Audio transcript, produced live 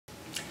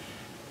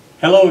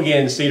Hello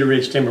again, Cedar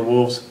Ridge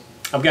Timberwolves.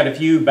 I've got a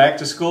few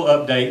back-to-school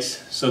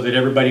updates so that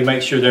everybody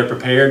makes sure they're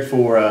prepared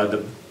for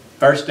the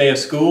first day of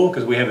school,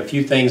 because we have a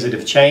few things that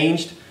have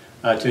changed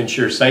to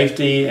ensure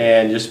safety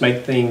and just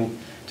make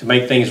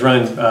things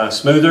run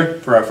smoother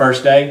for our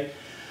first day.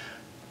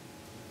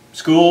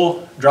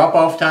 School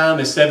drop-off time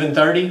is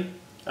 7:30.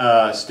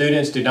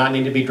 Students do not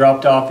need to be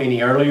dropped off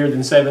any earlier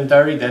than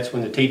 7:30. That's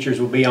when the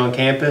teachers will be on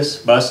campus.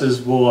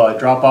 Buses will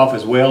drop off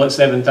as well at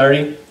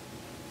 7:30.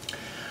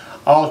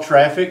 All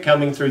traffic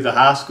coming through the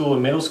high school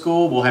and middle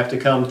school will have to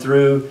come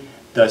through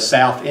the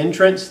south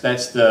entrance.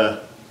 That's the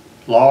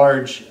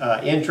large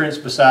entrance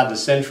beside the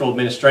central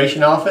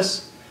administration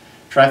office.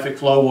 Traffic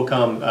flow will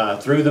come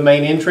through the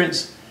main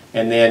entrance,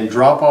 and then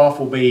drop-off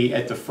will be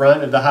at the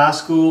front of the high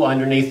school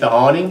underneath the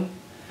awning.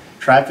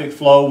 Traffic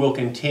flow will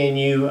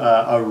continue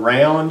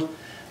around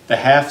the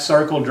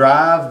half-circle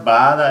drive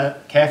by the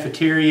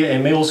cafeteria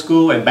and middle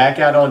school and back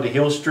out onto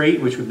Hill Street,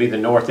 which would be the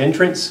north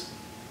entrance.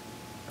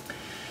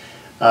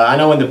 I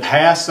know in the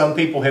past some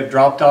people have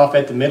dropped off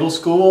at the middle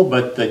school,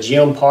 but the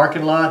gym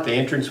parking lot, the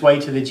entranceway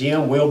to the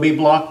gym, will be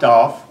blocked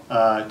off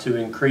to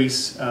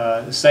increase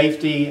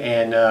safety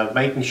and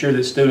making sure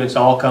that students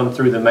all come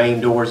through the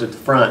main doors at the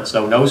front.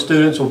 So no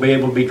students will be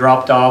able to be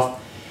dropped off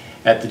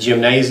at the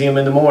gymnasium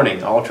in the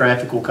morning. All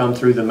traffic will come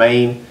through the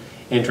main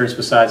entrance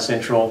beside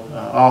central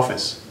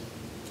office.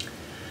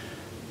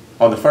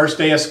 On the first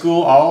day of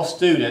school, all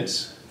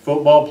students,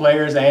 football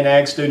players and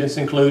ag students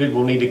included,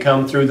 will need to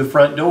come through the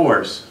front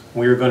doors.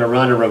 We're going to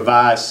run a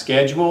revised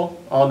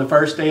schedule on the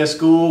first day of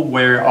school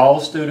where all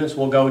students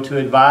will go to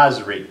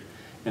advisory.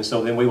 And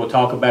so then we will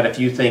talk about a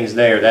few things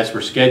there. That's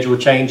where schedule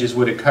changes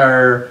would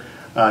occur,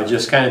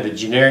 just kind of the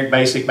generic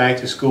basic back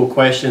to school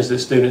questions that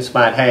students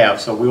might have.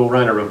 So we'll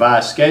run a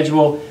revised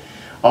schedule.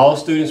 All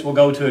students will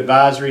go to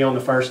advisory on the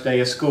first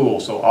day of school.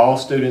 So all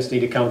students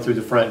need to come through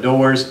the front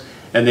doors,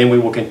 and then we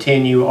will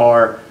continue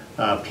our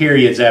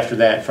periods after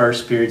that,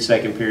 first period,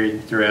 second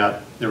period,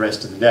 throughout the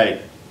rest of the day.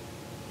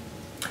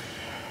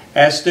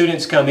 As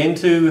students come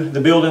into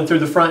the building through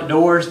the front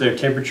doors, their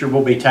temperature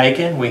will be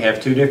taken. We have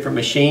two different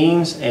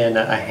machines and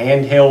a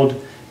handheld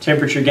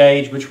temperature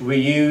gauge which will be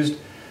used.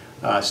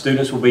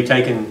 Students will be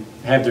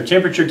have their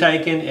temperature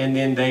taken, and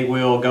then they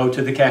will go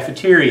to the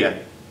cafeteria.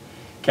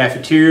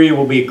 Cafeteria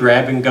will be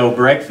grab-and-go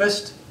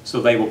breakfast, so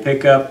they will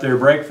pick up their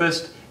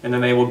breakfast and then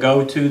they will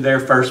go to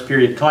their first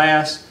period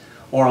class,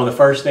 or on the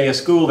first day of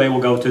school they will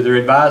go to their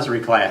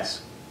advisory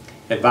class.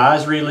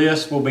 Advisory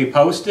lists will be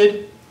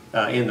posted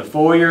in the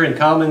foyer and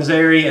commons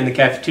area in the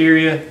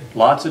cafeteria.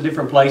 Lots of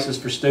different places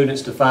for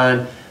students to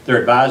find their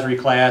advisory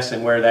class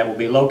and where that will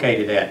be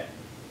located at.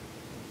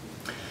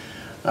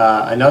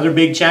 Another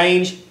big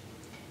change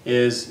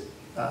is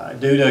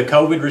due to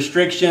COVID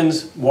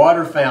restrictions,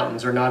 water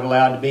fountains are not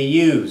allowed to be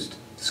used.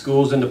 The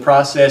school's in the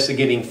process of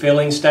getting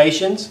filling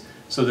stations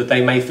so that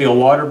they may fill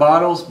water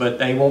bottles, but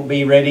they won't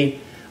be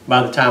ready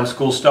by the time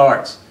school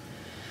starts.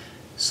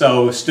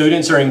 So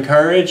students are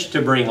encouraged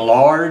to bring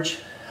large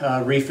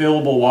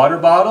refillable water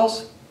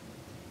bottles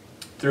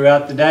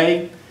throughout the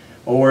day,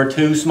 or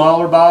two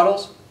smaller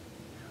bottles.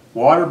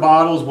 Water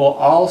bottles will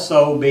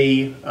also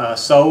be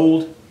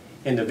sold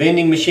in the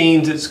vending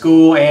machines at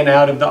school and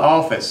out of the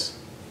office.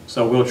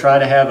 So we'll try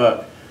to have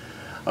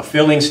a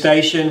filling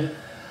station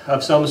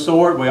of some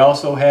sort. We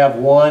also have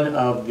one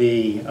of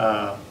the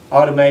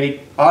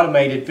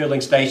automated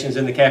filling stations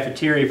in the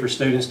cafeteria for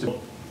students to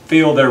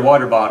fill their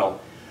water bottle.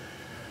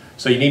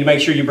 So you need to make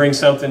sure you bring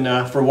something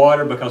for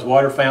water, because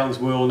water fountains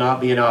will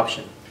not be an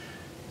option.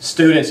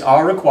 Students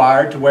are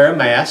required to wear a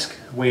mask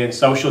when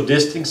social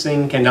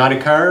distancing cannot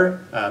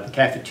occur. The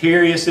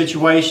cafeteria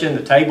situation,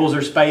 the tables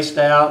are spaced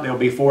out. There'll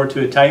be 4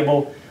 to a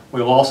table.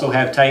 We'll also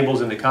have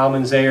tables in the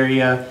commons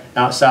area,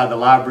 outside the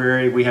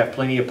library. We have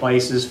plenty of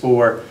places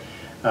for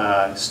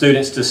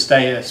students to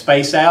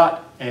space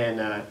out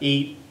and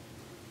eat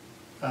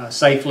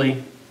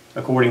safely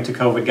according to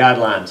COVID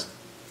guidelines.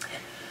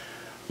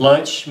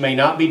 Lunch may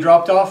not be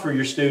dropped off for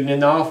your student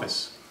in the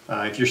office.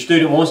 If your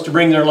student wants to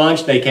bring their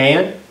lunch, they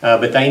can,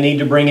 but they need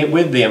to bring it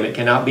with them. It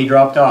cannot be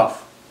dropped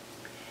off.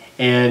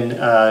 And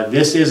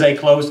this is a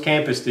closed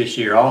campus this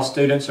year. All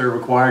students are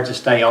required to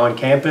stay on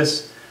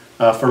campus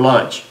for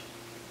lunch.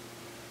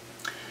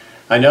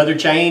 Another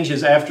change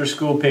is after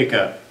school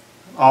pickup.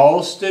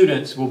 All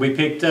students will be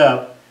picked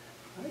up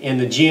in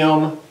the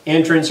gym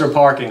entrance or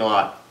parking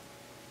lot.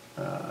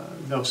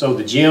 So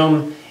the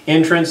gym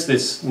entrance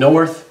that's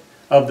north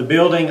of the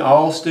building,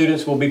 all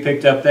students will be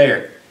picked up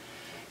there.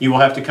 You will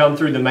have to come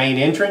through the main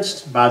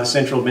entrance by the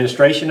central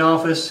administration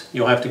office.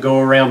 You'll have to go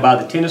around by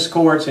the tennis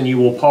courts, and you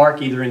will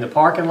park either in the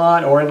parking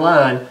lot or in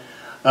line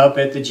up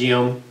at the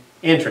gym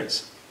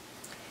entrance.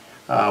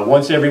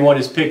 Once everyone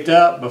is picked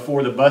up,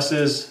 before the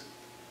buses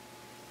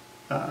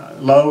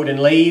load and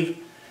leave,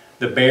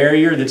 the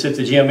barrier that's at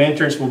the gym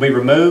entrance will be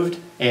removed,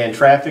 and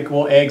traffic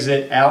will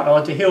exit out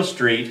onto Hill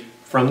Street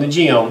from the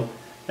gym,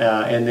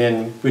 and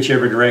then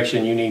whichever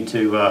direction you need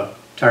to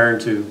turn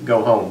to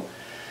go home.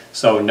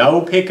 So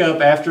no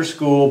pickup after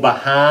school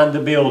behind the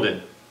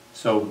building.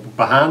 So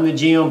behind the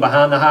gym,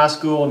 behind the high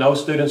school, no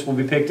students will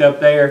be picked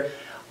up there.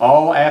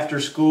 All after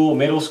school,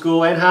 middle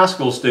school, and high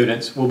school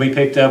students will be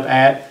picked up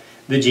at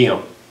the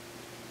gym.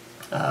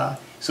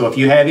 So if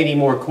you have any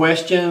more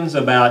questions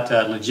about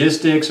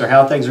logistics or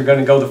how things are going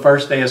to go the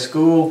first day of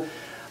school,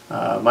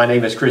 my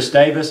name is Chris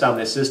Davis. I'm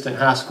the assistant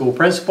high school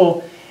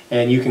principal,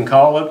 and you can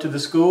call up to the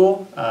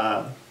school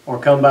or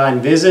come by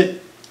and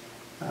visit.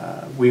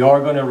 We are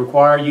going to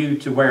require you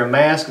to wear a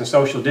mask and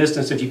social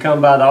distance if you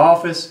come by the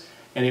office,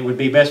 and it would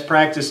be best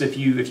practice if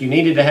you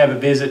needed to have a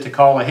visit to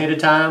call ahead of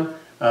time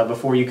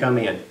before you come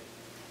in.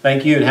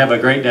 Thank you and have a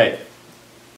great day.